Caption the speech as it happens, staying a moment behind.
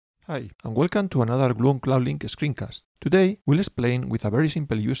Hi, and welcome to another Gluon CloudLink screencast. Today, we'll explain with a very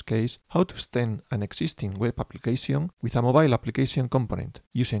simple use case how to extend an existing web application with a mobile application component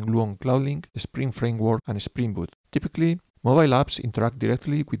using Gluon CloudLink, Spring Framework, and Spring Boot. Typically, mobile apps interact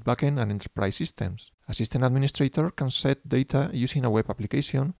directly with backend and enterprise systems. A system administrator can set data using a web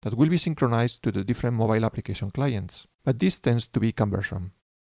application that will be synchronized to the different mobile application clients, but this tends to be cumbersome.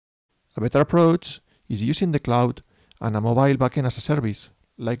 A better approach is using the cloud and a mobile backend as a service,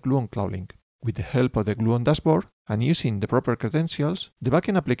 like Gluon CloudLink. With the help of the Gluon dashboard and using the proper credentials, the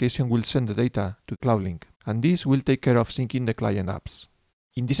backend application will send the data to CloudLink, and this will take care of syncing the client apps.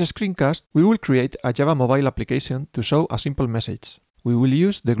 In this screencast, we will create a Java mobile application to show a simple message. We will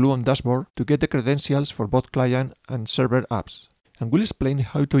use the Gluon dashboard to get the credentials for both client and server apps, and we'll explain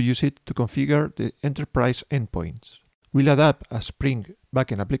how to use it to configure the enterprise endpoints. We'll adapt a Spring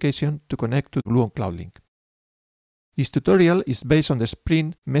Backend application to connect to Gluon CloudLink. This tutorial is based on the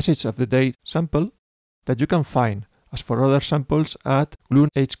Spring Message of the Day sample that you can find, as for other samples, at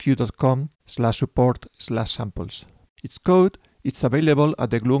gluonhq.com/support/samples. Its code is available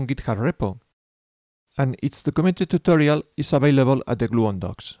at the Gluon GitHub repo, and its documented tutorial is available at the Gluon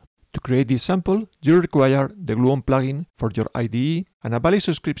docs. To create this sample, you require the Gluon plugin for your IDE and a valid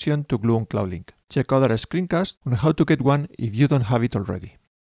subscription to Gluon CloudLink. Check other screencasts on how to get one if you don't have it already.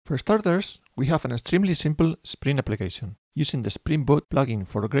 For starters, we have an extremely simple Spring application. Using the Spring Boot plugin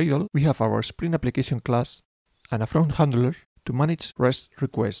for Gradle, we have our Spring application class and a front handler to manage REST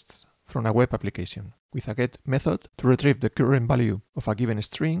requests from a web application, with a get method to retrieve the current value of a given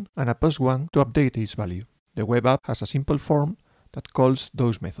string and a post one to update its value. The web app has a simple form that calls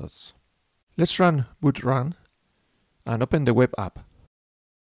those methods. Let's run boot run and open the web app.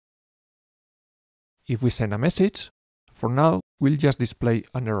 If we send a message, for now, we'll just display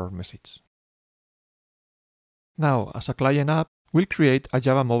an error message. Now, as a client app, we'll create a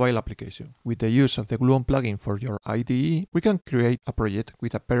Java mobile application. With the use of the Gluon plugin for your IDE, we can create a project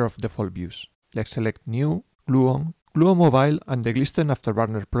with a pair of default views. Let's select New, Gluon, Gluon Mobile, and the Glisten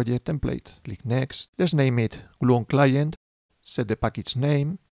Afterburner project template. Click Next. Let's name it Gluon Client, set the package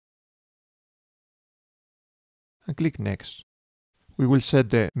name, and click Next. We will set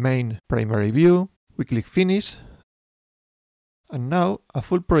the main primary view. We click Finish. And now a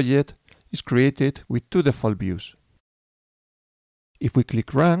full project is created with two default views. If we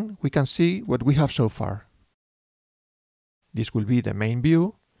click Run, we can see what we have so far. This will be the main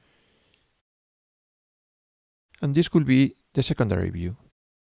view, and this will be the secondary view.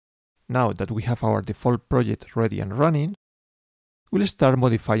 Now that we have our default project ready and running, we'll start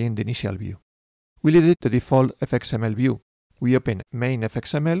modifying the initial view. We'll edit the default fxml view. We open main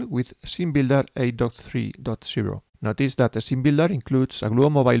fxml with SceneBuilder 8.3.0. Notice that the SceneBuilder includes a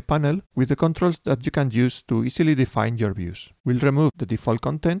Gluon mobile panel with the controls that you can use to easily define your views. We'll remove the default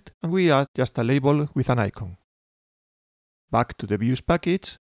content and we add just a label with an icon. Back to the views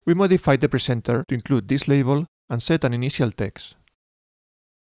package, we modify the presenter to include this label and set an initial text.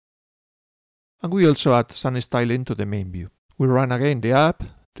 And we also add some styling to the main view. We run again the app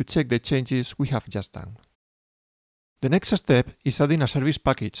to check the changes we have just done. The next step is adding a service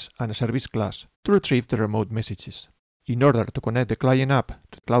package and a service class to retrieve the remote messages. In order to connect the client app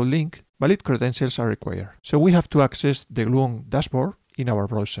to CloudLink, valid credentials are required, so we have to access the Gluon dashboard in our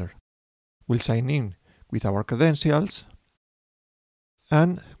browser. We'll sign in with our credentials,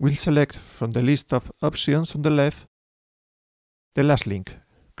 and we'll select from the list of options on the left the last link,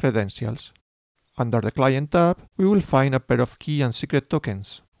 Credentials. Under the Client tab, we will find a pair of key and secret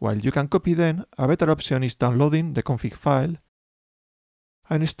tokens. While you can copy them, a better option is downloading the config file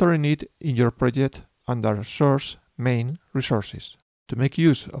and storing it in your project under Source, Main, Resources. To make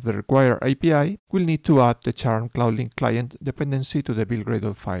use of the required API, we'll need to add the charm CloudLink client dependency to the build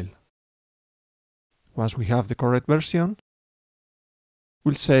Gradle file. Once we have the correct version,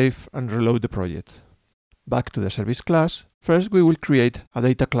 we'll save and reload the project. Back to the service class, first we will create a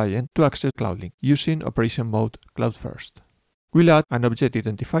data client to access CloudLink using operation mode Cloud First. We'll add an object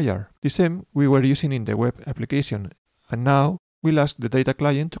identifier, the same we were using in the web application, and now we'll ask the data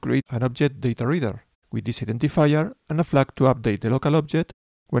client to create an object data reader with this identifier and a flag to update the local object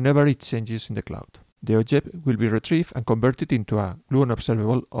whenever it changes in the cloud. The object will be retrieved and converted into a Gluon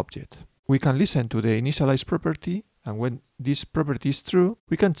observable object. We can listen to the initialize property, and when this property is true,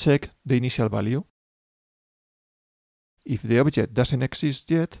 we can check the initial value. If the object doesn't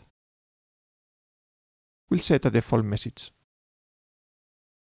exist yet, we'll set a default message.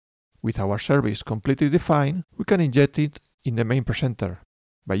 With our service completely defined, we can inject it in the main presenter.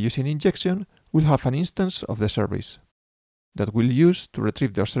 By using injection, we'll have an instance of the service that we'll use to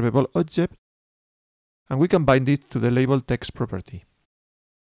retrieve the observable object, and we can bind it to the label text property.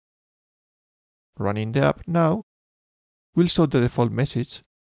 running the app now will show the default message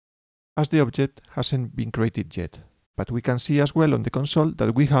as the object hasn't been created yet, but we can see as well on the console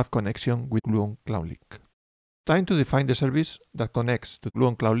that we have connection with Gluon CloudLink. Time to define the service that connects to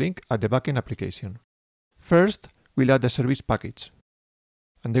Gluon CloudLink at the backend application. First, we'll add the service package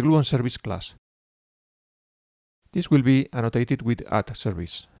and the Gluon service class. This will be annotated with add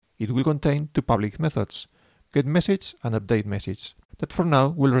service. It will contain two public methods, getMessage and updateMessage, that for now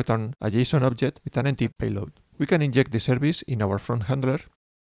will return a JSON object with an empty payload. We can inject the service in our front handler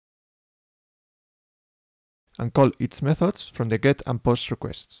and call its methods from the get and post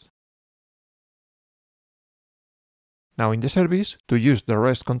requests. Now in the service, to use the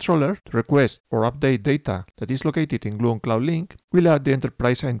REST controller to request or update data that is located in Gluon CloudLink, we'll add the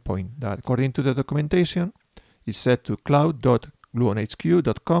enterprise endpoint that, according to the documentation, is set to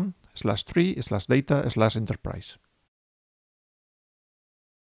cloud.gluonhq.com/3/data/enterprise.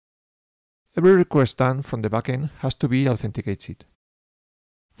 Every request done from the backend has to be authenticated.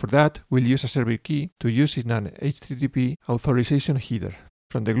 For that, we'll use a server key to use in an HTTP authorization header.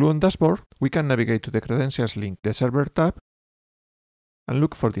 From the Gluon dashboard, we can navigate to the Credentials link, the Server tab, and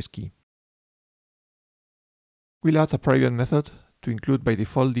look for this key. We'll add a private method to include by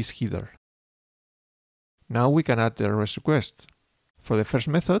default this header. Now we can add the REST request. For the first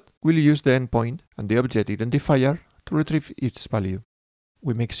method, we'll use the endpoint and the object identifier to retrieve its value.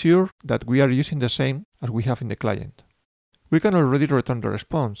 We make sure that we are using the same as we have in the client. We can already return the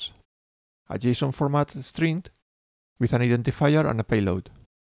response, a JSON format string with an identifier and a payload.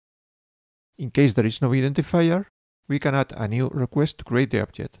 In case there is no identifier, we can add a new request to create the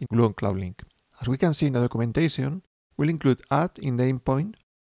object in Gluon CloudLink. As we can see in the documentation, we'll include add in the endpoint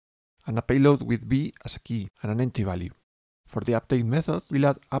and a payload with b as a key and an empty value. For the update method, we'll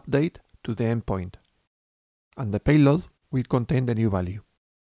add update to the endpoint, and the payload will contain the new value.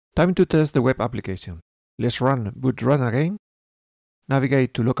 Time to test the web application. Let's run boot run again,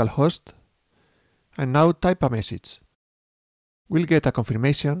 navigate to localhost, and now type a message. We'll get a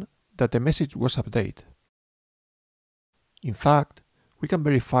confirmation that the message was updated. In fact, we can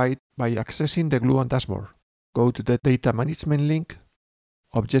verify it by accessing the Gluon dashboard. Go to the Data Management link,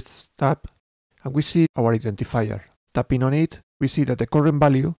 Objects tab, and we see our identifier. Tapping on it, we see that the current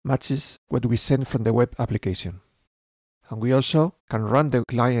value matches what we sent from the web application. And we also can run the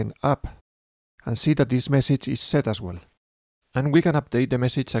client app and see that this message is set as well. And we can update the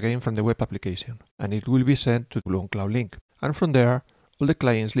message again from the web application, and it will be sent to Gluon CloudLink. And from there, all the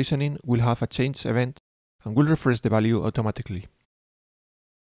clients listening will have a change event and will refresh the value automatically.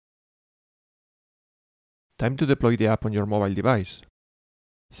 Time to deploy the app on your mobile device.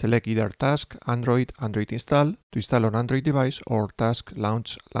 Select either Task Android install to install on Android device, or Task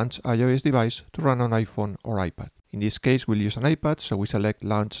Launch iOS device to run on iPhone or iPad. In this case, we'll use an iPad, so we select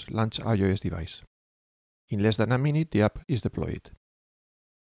Launch iOS device. In less than a minute, the app is deployed.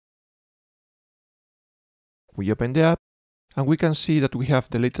 We open the app, and we can see that we have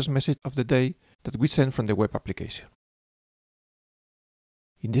the latest message of the day that we sent from the web application.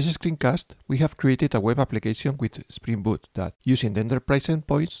 In this screencast, we have created a web application with Spring Boot that, using the enterprise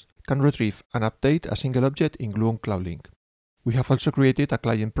endpoints, can retrieve and update a single object in Gluon CloudLink. We have also created a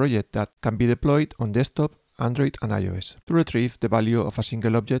client project that can be deployed on desktop, Android and iOS to retrieve the value of a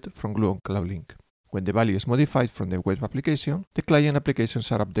single object from Gluon CloudLink. When the value is modified from the web application, the client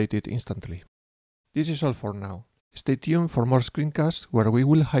applications are updated instantly. This is all for now. Stay tuned for more screencasts where we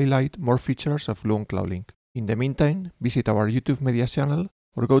will highlight more features of Gluon CloudLink. In the meantime, visit our YouTube Media channel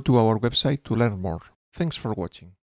or go to our website to learn more. Thanks for watching.